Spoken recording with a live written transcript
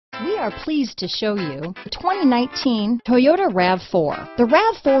We are pleased to show you the 2019 Toyota RAV4. The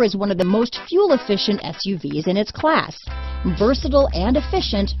RAV4 is one of the most fuel-efficient SUVs in its class. Versatile and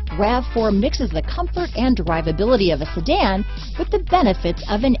efficient, RAV4 mixes the comfort and drivability of a sedan with the benefits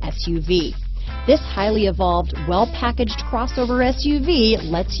of an SUV. This highly evolved, well-packaged crossover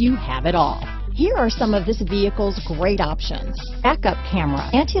SUV lets you have it all. Here are some of this vehicle's great options: backup camera,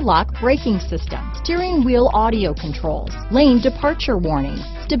 anti-lock braking system, steering wheel audio controls, lane departure warning,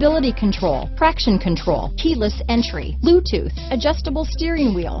 stability control, traction control, keyless entry, Bluetooth, adjustable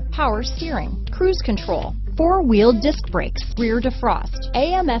steering wheel, power steering, cruise control, four-wheel disc brakes, rear defrost,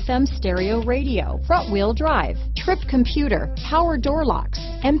 AM/FM stereo radio, front-wheel drive, trip computer, power door locks,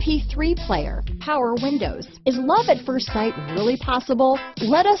 MP3 player, power windows. Is love at first sight really possible?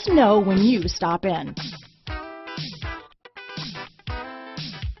 Let us know when you stop in.